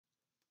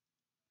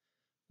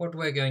What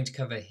we're going to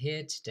cover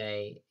here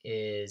today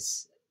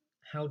is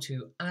how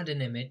to add an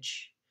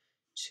image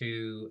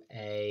to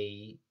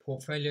a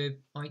portfolio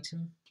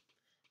item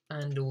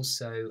and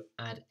also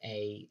add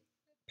a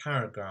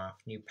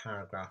new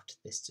paragraph to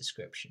this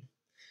description.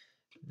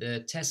 The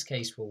test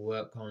case we'll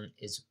work on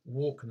is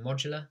Walker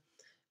Modular,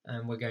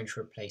 and we're going to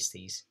replace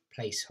these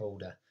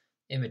placeholder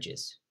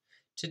images.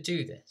 To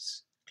do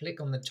this, click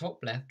on the top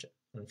left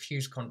on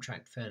Fuse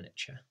Contract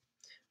Furniture.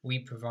 We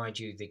provide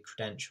you the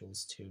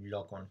credentials to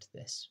log on to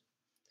this.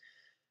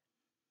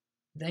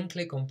 Then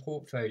click on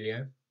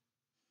Portfolio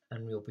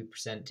and we'll be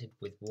presented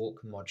with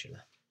Walker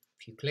Modular.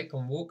 If you click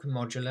on Walker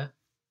Modular,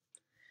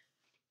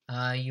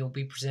 you'll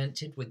be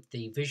presented with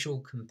the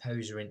Visual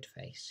Composer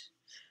interface.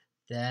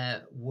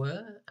 There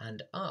were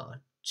and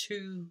are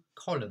two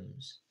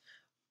columns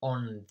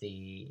on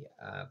the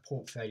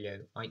portfolio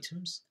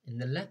items. In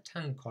the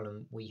left-hand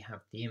column we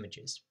have the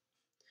images.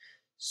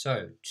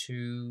 So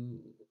to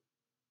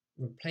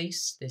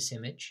replace this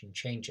image and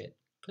change it,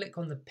 click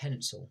on the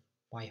pencil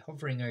by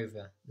hovering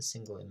over the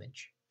single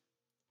image,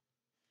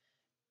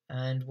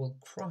 and we'll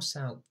cross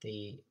out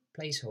the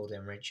placeholder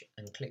image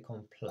and click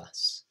on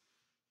plus.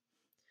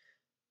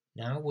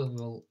 Now we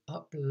will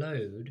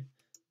upload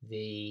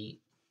the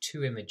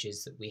two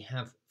images that we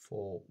have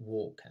for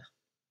Walker.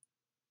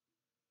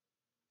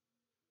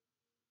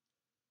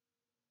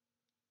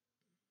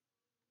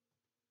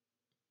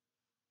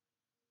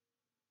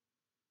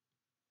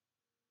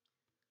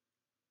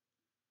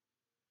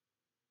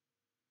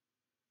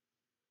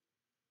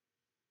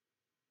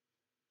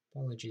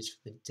 Apologies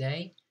for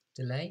the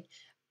delay.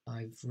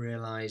 I've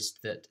realized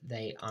that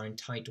they are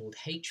entitled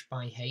H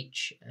by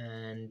H,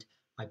 and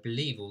I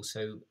believe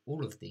also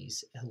all of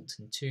these,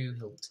 Hilton 2,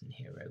 Hilton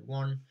Hero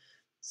 1.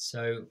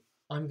 So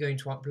I'm going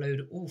to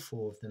upload all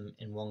four of them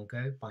in one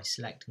go by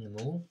selecting them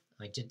all.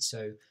 I did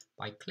so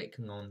by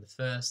clicking on the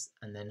first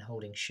and then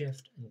holding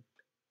Shift and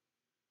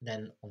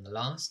then on the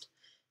last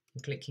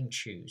and clicking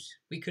Choose.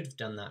 We could have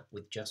done that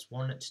with just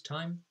one at a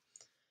time,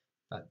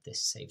 but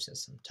this saves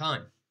us some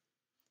time.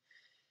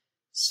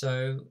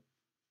 So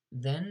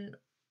then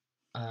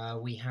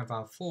we have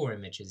our four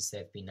images.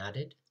 They've been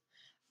added,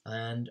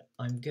 and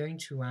I'm going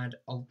to add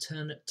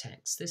alternate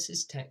text. This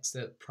is text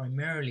that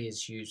primarily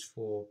is used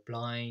for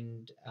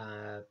blind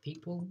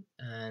people,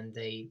 and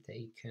they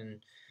can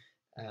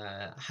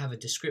have a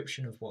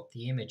description of what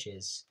the image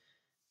is,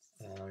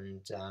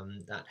 and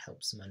that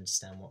helps them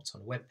understand what's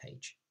on a web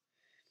page.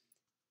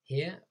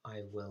 Here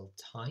I will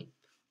type,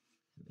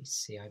 let me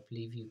see, I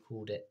believe you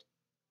called it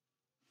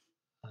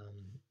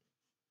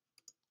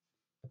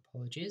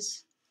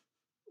apologies,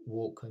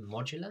 Walker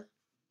Modular.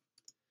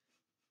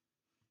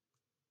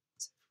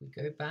 So if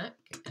we go back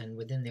and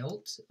within the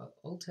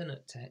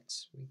alternate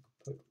text we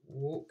put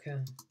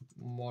Walker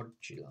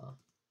Modular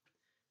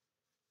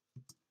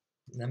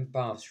and then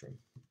bathroom,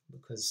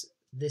 because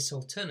this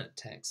alternate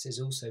text is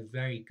also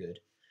very good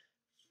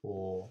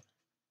for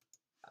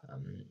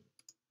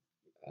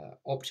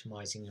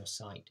optimizing your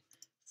site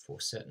for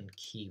certain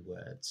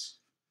keywords.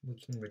 We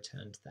can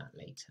return to that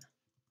later.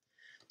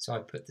 So I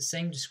put the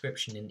same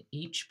description in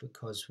each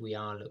because we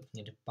are looking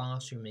at a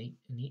bathroom in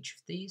each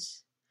of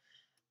these,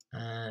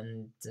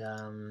 and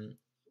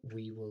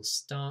we will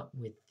start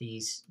with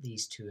these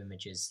two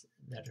images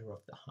that are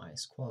of the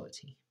highest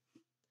quality.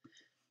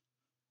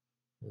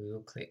 We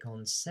will click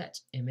on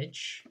Set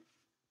Image,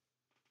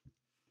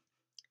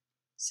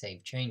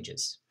 Save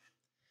Changes.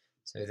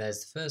 So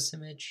there's the first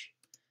image.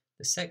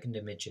 The second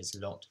image is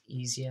a lot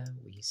easier.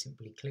 We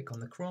simply click on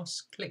the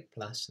cross, click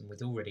plus, and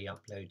we've already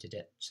uploaded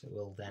it. So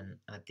we'll then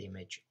add the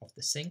image of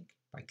the sink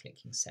by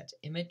clicking Set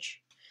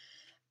Image.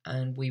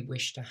 And we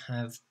wish to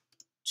have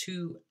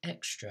two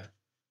extra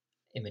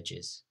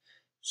images.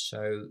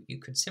 So you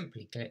could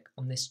simply click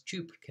on this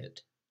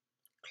duplicate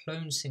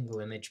Clone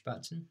Single Image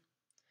button,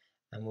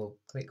 and we'll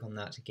click on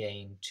that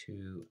again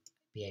to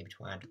be able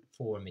to add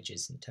 4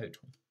 images in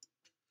total.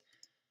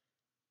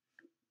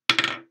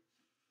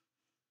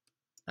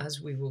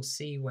 As we will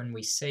see when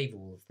we save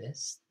all of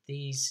this,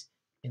 these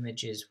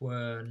images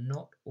were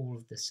not all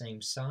of the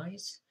same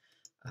size,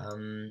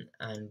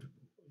 and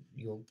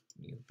you'll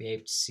be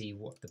able to see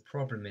what the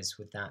problem is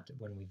with that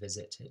when we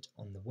visit it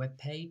on the web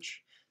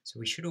page. So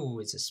we should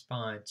always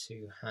aspire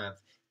to have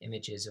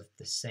images of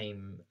the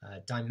same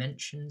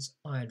dimensions.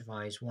 I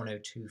advise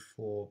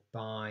 1024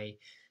 by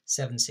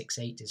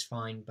 768 is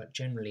fine, but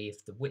generally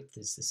if the width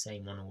is the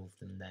same on all of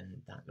them,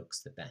 then that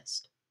looks the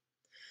best.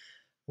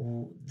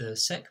 The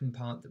second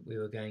part that we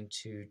were going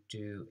to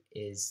do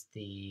is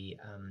the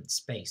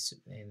space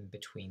in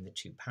between the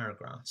two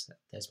paragraphs.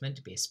 There's meant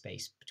to be a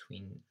space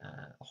between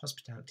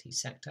hospitality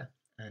sector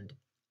and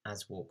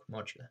as Walker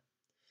Modular.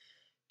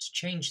 To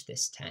change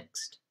this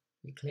text,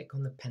 we click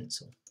on the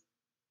pencil.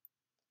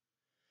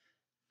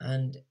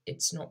 And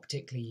it's not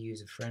particularly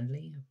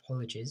user-friendly,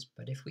 apologies,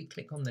 but if we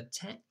click on the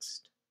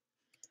text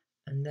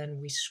and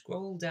then we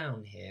scroll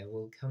down here,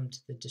 we'll come to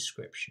the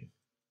description.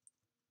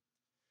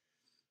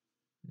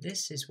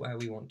 This is where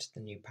we want the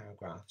new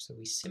paragraph, so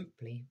we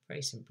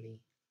very simply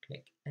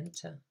click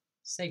Enter,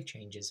 Save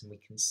Changes, and we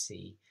can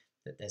see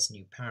that there's a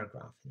new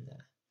paragraph in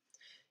there.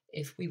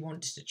 If we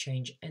wanted to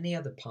change any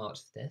other part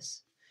of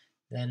this,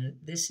 then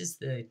this is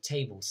the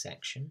table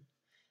section.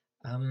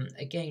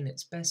 Again,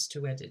 it's best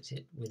to edit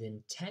it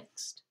within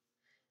text,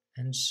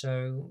 and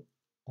so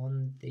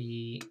on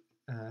the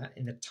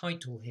in the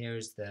title here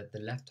is the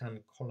left-hand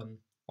column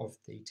of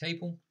the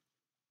table,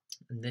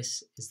 and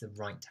this is the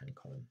right-hand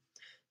column.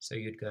 So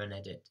you'd go and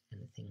edit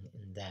anything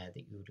in there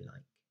that you would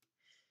like.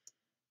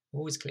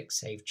 Always click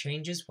Save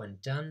Changes when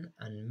done,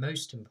 and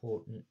most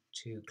important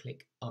to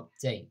click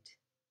Update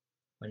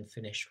when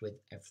finished with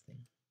everything.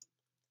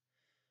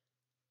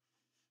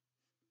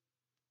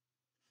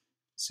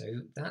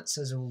 So that's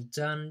us all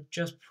done.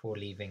 Just before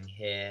leaving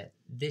here,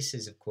 this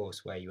is of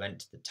course where you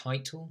enter the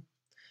title,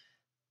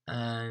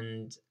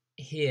 and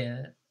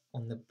here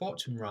on the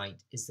bottom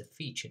right is the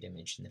featured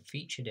image, and the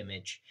featured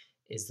image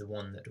is the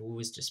one that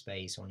always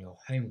displays on your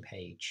home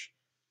page.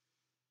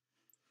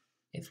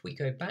 If we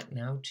go back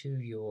now to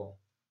your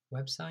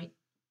website,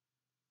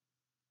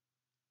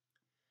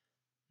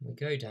 we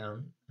go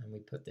down and we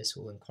put this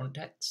all in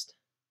context.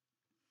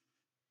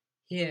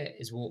 Here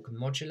is Walker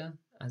Modular.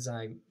 As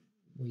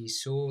we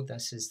saw,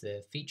 this is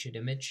the featured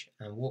image,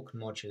 and Walker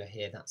Modular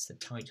here, that's the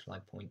title I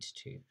pointed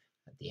to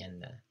at the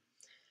end there.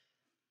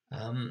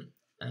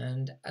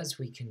 And as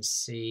we can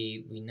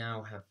see, we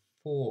now have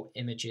 4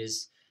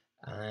 images,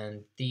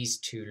 and these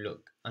two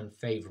look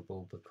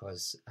unfavorable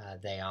because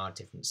they are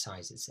different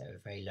sizes. They're a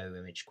very low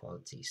image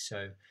quality,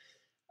 so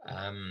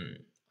I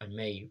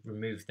may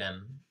remove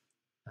them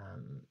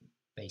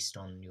based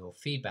on your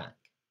feedback.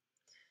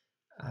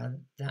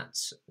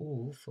 That's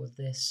all for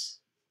this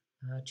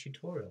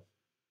tutorial.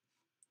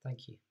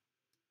 Thank you.